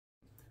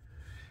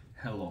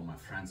Hello my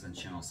friends and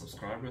channel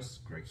subscribers,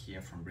 Greg here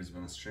from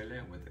Brisbane,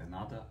 Australia with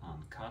another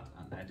uncut,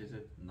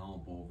 unedited,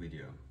 no bull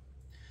video.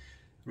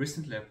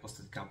 Recently I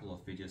posted a couple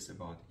of videos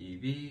about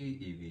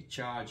EV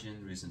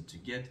charging, reason to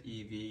get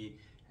EV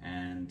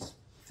and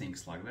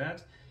things like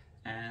that,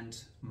 and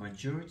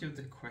majority of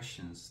the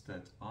questions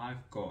that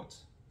I've got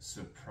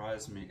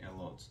surprised me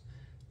a lot.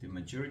 The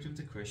majority of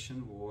the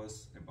question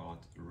was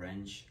about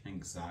range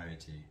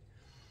anxiety,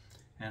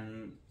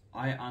 and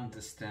I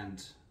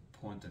understand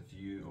point of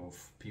view of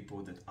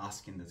people that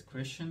asking that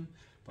question,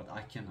 but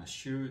I can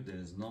assure there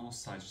is no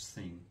such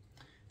thing,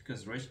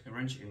 because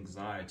range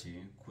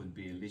anxiety could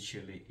be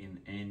literally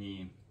in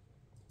any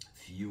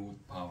fuel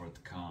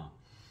powered car.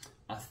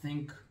 I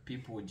think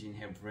people didn't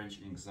have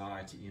range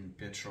anxiety in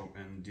petrol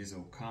and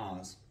diesel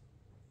cars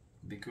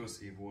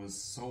because it was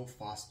so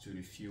fast to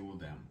refuel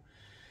them.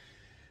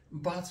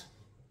 But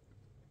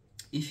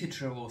if you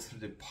travel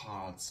through the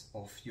parts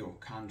of your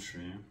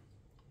country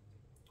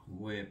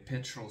where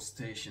petrol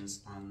stations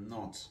are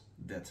not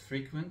that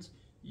frequent,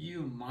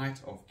 you might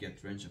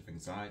get range of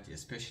anxiety,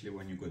 especially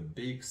when you got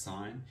big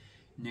sign,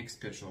 next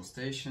petrol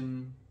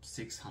station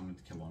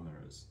 600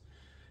 kilometers.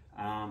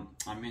 I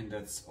mean,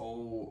 that's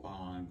all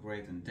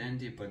great and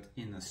dandy, but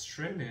in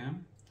Australia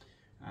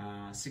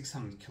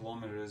 600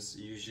 kilometers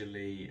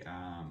usually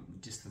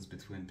distance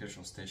between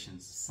petrol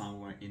stations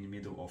somewhere in the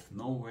middle of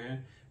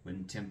nowhere,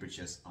 when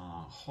temperatures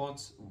are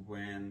hot,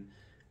 when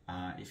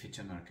if you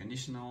turn air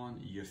conditioner on,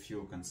 your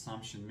fuel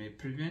consumption may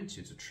prevent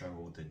you to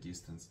travel the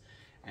distance.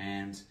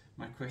 And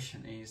my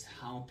question is,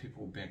 how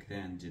people back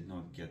then did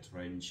not get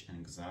range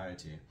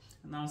anxiety?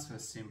 And the answer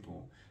is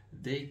simple: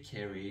 they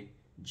carry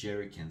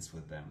jerry cans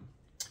with them.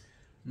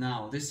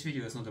 Now, this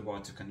video is not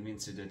about to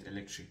convince you that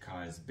electric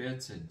car is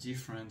better,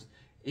 different.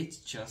 It's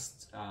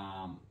just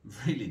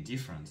really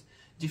different.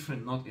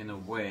 Different not in a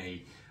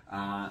way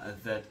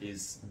that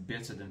is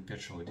better than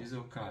petrol or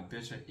diesel car.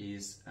 Better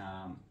is,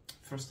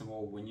 first of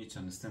all, we need to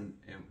understand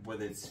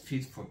whether it's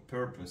fit for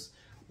purpose,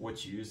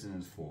 what you're using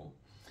it for.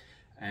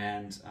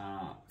 And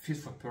fit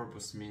for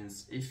purpose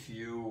means if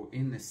you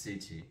in the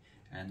city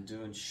and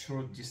doing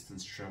short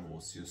distance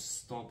travels, you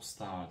stop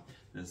start,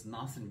 there's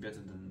nothing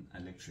better than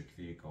electric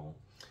vehicle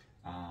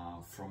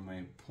from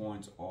a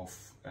point of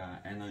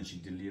energy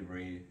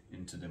delivery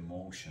into the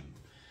motion.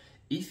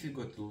 If you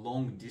got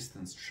long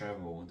distance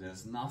travel,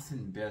 there's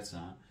nothing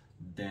better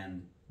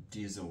than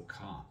diesel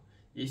car.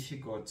 If you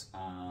got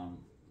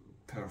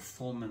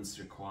performance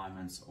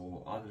requirements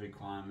or other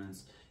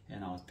requirements,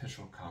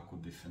 petrol car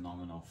could be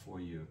phenomenal for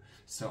you.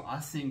 So I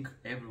think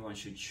everyone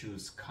should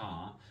choose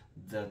car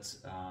that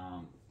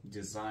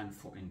designed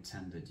for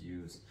intended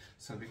use.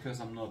 So because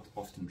I'm not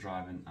often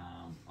driving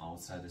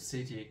outside the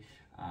city,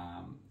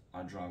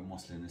 I drive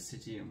mostly in the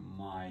city,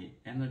 my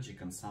energy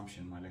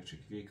consumption, my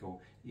electric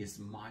vehicle is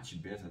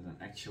much better than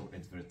actual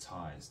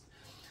advertised.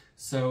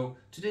 So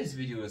today's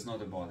video is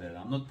not about that.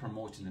 I'm not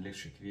promoting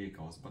electric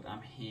vehicles, but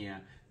I'm here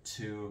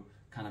to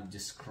kind of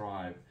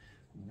describe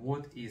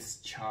what is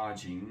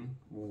charging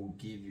will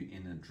give you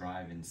in a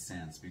driving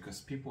sense,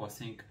 because people I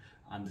think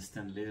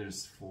understand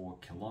liters for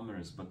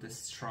kilometers, but they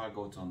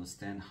struggle to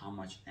understand how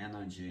much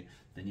energy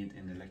they need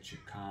in an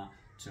electric car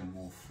to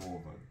move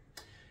forward.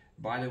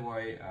 By the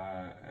way,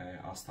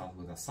 I'll start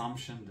with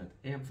assumption that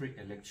every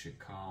electric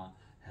car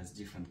has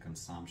different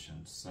consumption.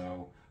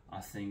 So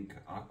I think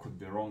I could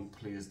be wrong,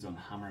 please don't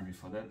hammer me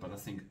for that, but I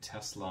think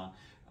Tesla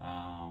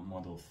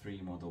Model 3,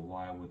 Model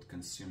Y would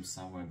consume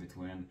somewhere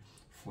between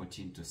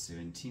 14 to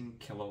 17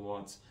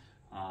 kilowatts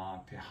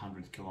per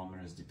 100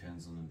 kilometers,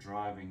 depends on the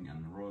driving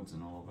and roads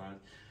and all of that.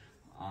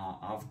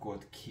 I've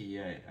got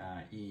Kia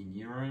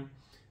e-Niro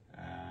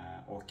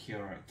or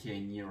Kia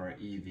Niro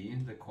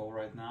EV, they call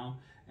right now,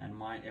 and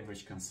my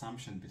average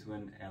consumption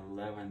between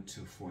 11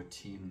 to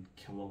 14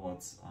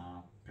 kilowatts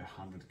per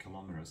 100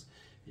 kilometers.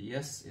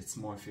 Yes, it's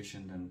more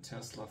efficient than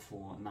Tesla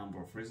for a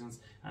number of reasons,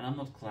 and I'm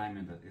not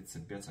claiming that it's a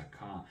better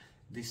car.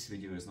 This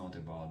video is not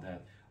about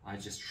that. I'm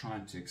just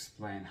trying to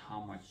explain how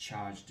much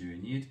charge do you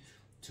need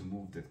to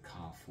move that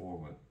car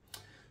forward.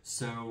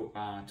 So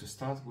to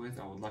start with,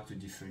 I would like to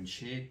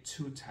differentiate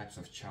two types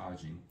of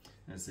charging.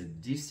 There's a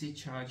DC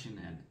charging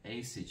and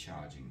AC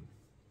charging.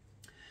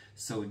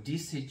 So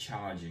DC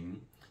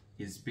charging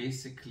is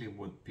basically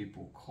what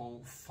people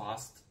call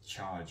fast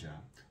charger.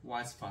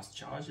 Why is fast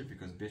charger?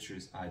 Because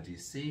batteries are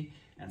DC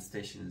and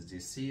station is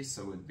DC,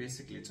 so it's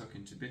basically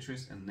talking to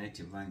batteries in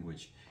native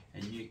language,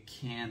 and you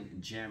can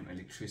jam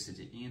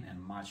electricity in a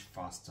much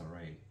faster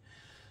rate.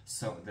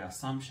 So the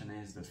assumption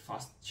is that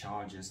fast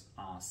chargers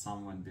are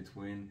somewhere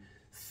between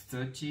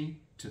 30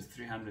 to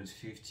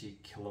 350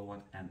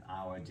 kilowatt an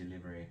hour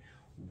delivery.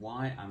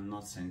 Why I'm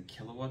not saying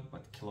kilowatt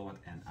but kilowatt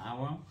an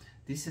hour?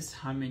 This is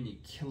how many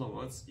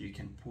kilowatts you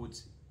can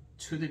put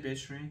to the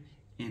battery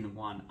in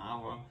 1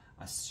 hour,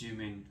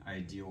 assuming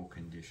ideal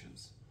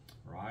conditions,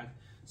 right?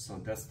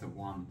 So that's the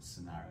one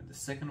scenario. The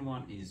second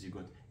one is you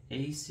got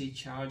AC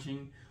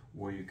charging,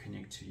 where you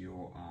connect to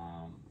your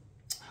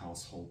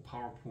household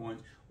power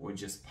point or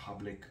just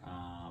public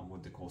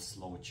what they call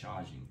slow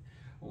charging.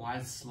 Why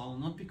it's slow?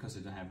 Not because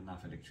you don't have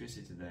enough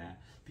electricity there,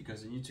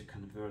 because you need to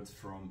convert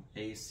from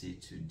AC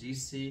to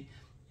DC,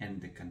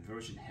 and the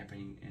conversion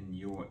happening in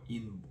your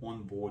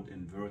onboard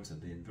inverter.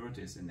 The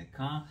inverter is in the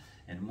car,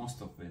 and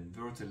most of the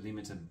inverter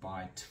limited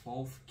by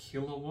 12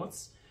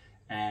 kilowatts,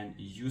 and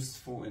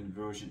useful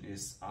inversion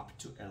is up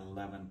to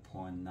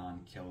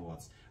 11.9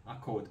 kilowatts. I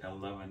call it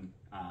 11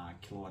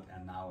 kilowatt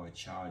an hour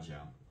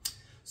charger.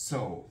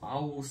 So I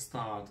will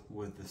start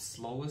with the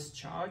slowest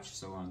charge,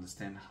 so I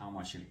understand how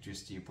much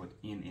electricity you put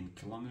in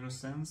kilometer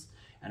sense,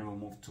 and we'll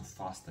move to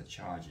faster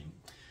charging.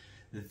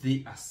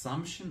 The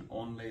assumption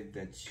only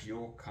that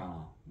your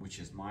car, which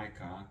is my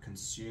car,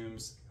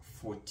 consumes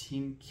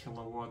 14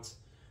 kilowatts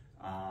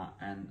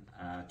and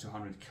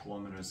 200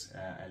 kilometers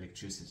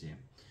electricity.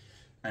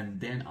 And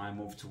then I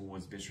move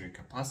towards battery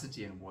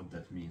capacity and what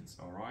that means,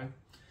 all right?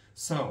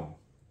 So,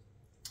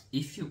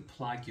 if you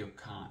plug your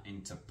car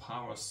into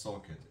power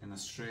socket, in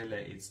Australia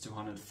it's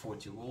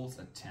 240 volts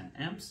at 10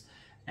 amps,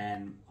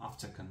 and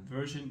after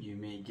conversion you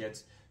may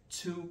get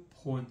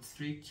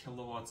 2.3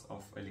 kilowatts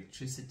of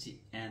electricity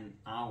an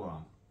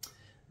hour.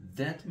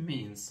 That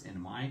means, in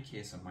my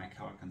case of my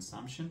car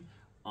consumption,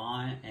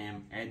 I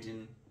am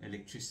adding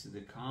electricity to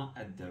the car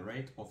at the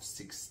rate of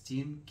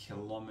 16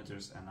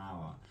 kilometers an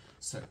hour.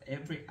 So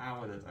every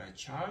hour that I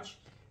charge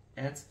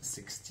adds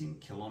 16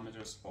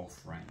 kilometers of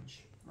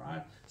range,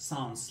 right?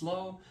 Sounds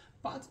slow,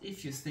 but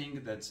if you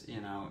think that,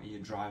 you know, you're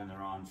driving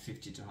around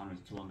 50 to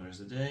 100 kilometers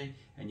a day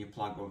and you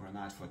plug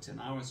overnight for 10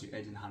 hours, you're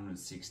adding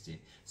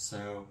 160.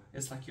 So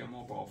it's like your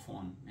mobile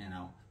phone, you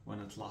know, when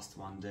it lasts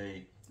one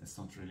day, it's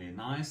not really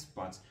nice,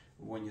 but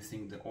when you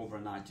think that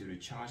overnight you're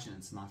recharging,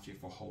 it's enough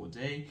for a whole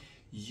day,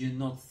 you're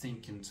not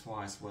thinking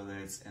twice whether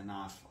it's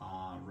enough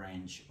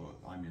range, or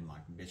I mean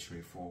like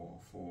battery for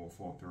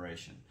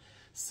operation.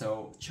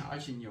 So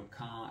charging your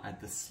car at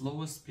the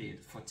slowest speed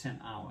for 10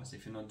 hours,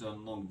 if you're not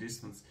doing long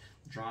distance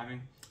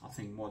driving, I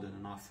think more than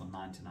enough for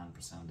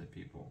 99% of the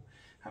people.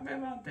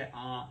 However, there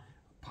are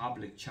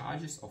public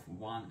chargers of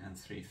 1 and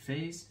 3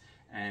 phase,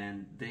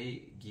 and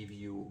they give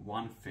you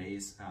 1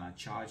 phase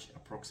charge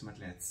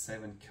approximately at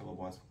 7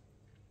 kilowatts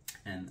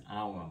an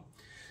hour.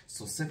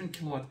 So 7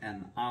 kilowatt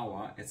an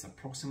hour, it's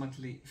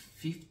approximately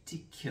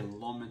 50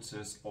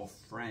 kilometers of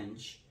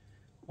range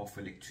of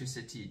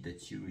electricity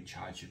that you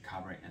recharge your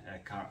car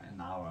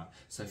an hour.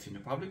 So if you're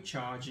in a public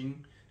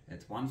charging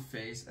at 1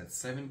 phase at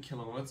 7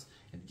 kilowatts,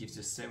 it gives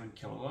you 7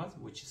 kilowatts,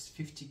 which is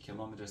 50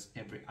 kilometers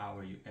every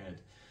hour you add.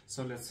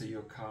 So let's say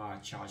your car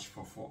charged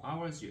for 4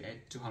 hours, you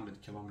add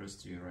 200 kilometers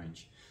to your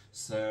range.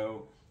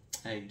 So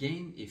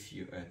again, if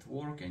you're at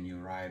work and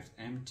you arrived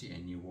empty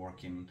and you're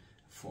working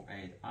for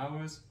 8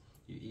 hours,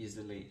 you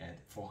easily add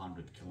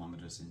 400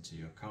 kilometers into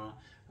your car.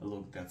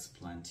 Look, that's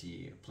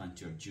plenty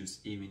of juice,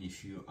 even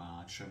if you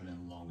are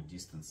traveling long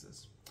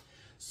distances.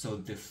 So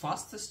the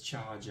fastest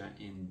charger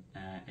in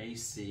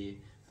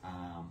AC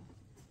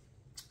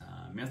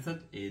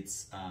method,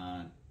 it's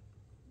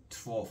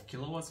 12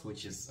 kilowatts,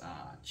 which is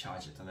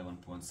charged at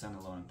 11.7,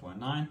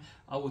 11.9.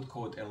 I would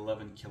call it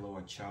 11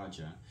 kilowatt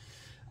charger,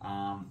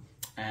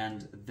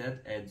 and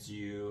that adds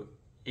you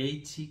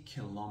 80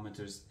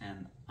 kilometers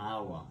an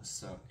hour.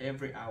 So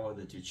every hour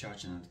that you're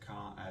charging that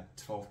car at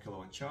 12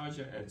 kilowatt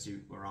charger adds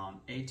you around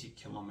 80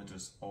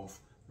 kilometers of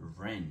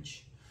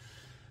range.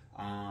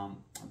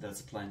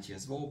 That's plenty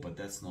as well, but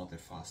that's not a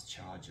fast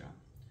charger.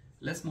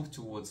 Let's move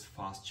towards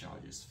fast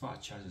chargers.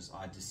 Fast chargers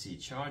are DC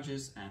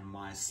chargers, and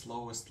my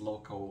slowest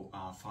local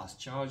fast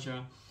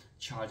charger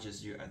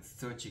charges you at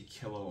 30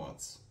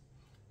 kilowatts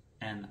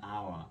an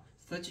hour.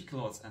 30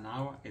 kilowatts an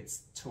hour,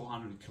 it's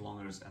 200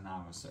 kilometers an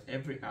hour. So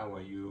every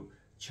hour you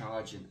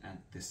charging at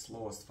the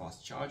slowest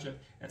fast charger,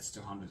 it's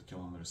 200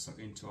 kilometers. So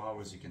in 2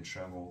 hours you can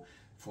travel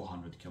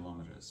 400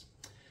 kilometers.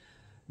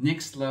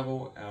 Next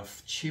level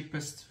of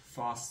cheapest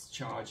fast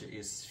charger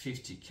is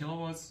 50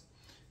 kilowatts.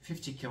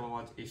 50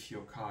 kilowatt, if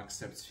your car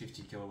accepts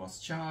 50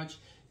 kilowatts charge,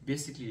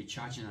 basically you're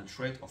charging at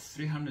a rate of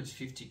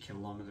 350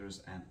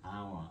 kilometers an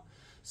hour.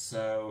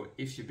 So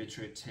if your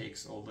battery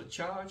takes all the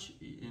charge,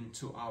 in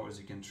 2 hours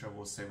you can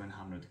travel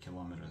 700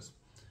 kilometers.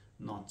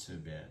 Not too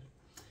bad.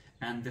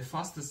 And the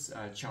fastest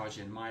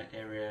charger in my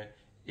area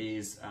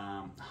is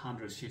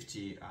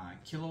 150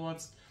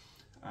 kilowatts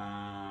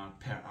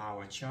per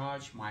hour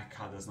charge. My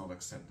car does not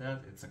accept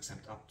that. It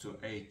accepts up to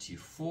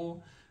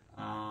 84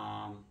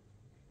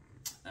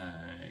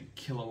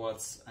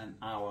 kilowatts an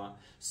hour.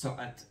 So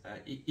at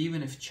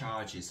even if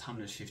charge is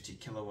 150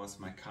 kilowatts,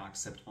 my car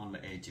accepts only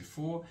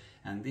 84,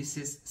 and this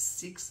is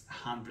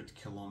 600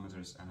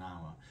 kilometers an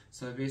hour.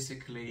 So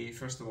basically,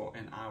 first of all,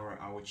 an hour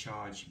I will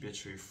charge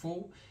battery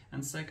full,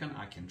 and second,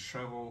 I can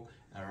travel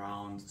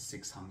around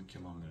 600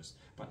 kilometers.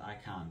 But I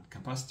can't.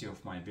 Capacity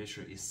of my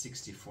battery is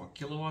 64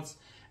 kilowatts,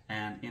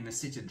 and in the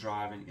city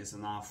driving is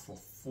enough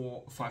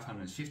for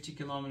 550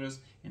 kilometers.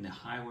 In the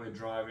highway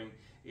driving,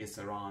 it's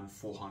around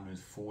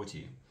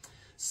 440.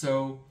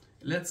 So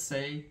let's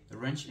say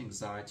range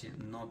anxiety,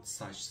 not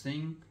such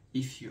thing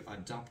if you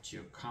adapt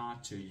your car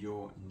to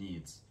your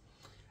needs.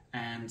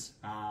 And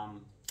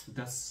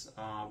that's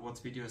what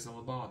video is all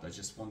about. I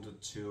just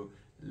wanted to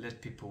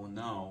let people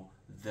know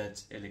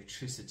that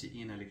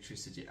electricity in,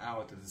 electricity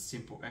out is a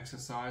simple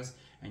exercise,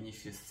 and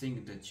if you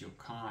think that your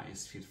car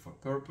is fit for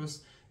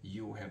purpose,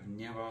 you have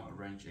never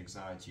range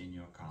anxiety in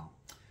your car.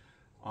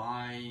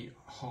 I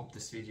hope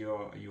this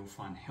video you'll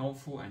find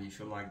helpful, and if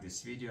you like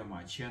this video,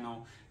 my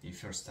channel, your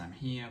first time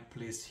here,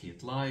 please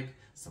hit like,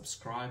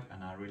 subscribe,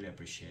 and I really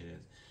appreciate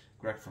it.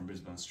 Greg from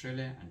Brisbane,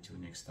 Australia. Until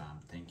next time,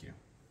 thank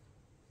you.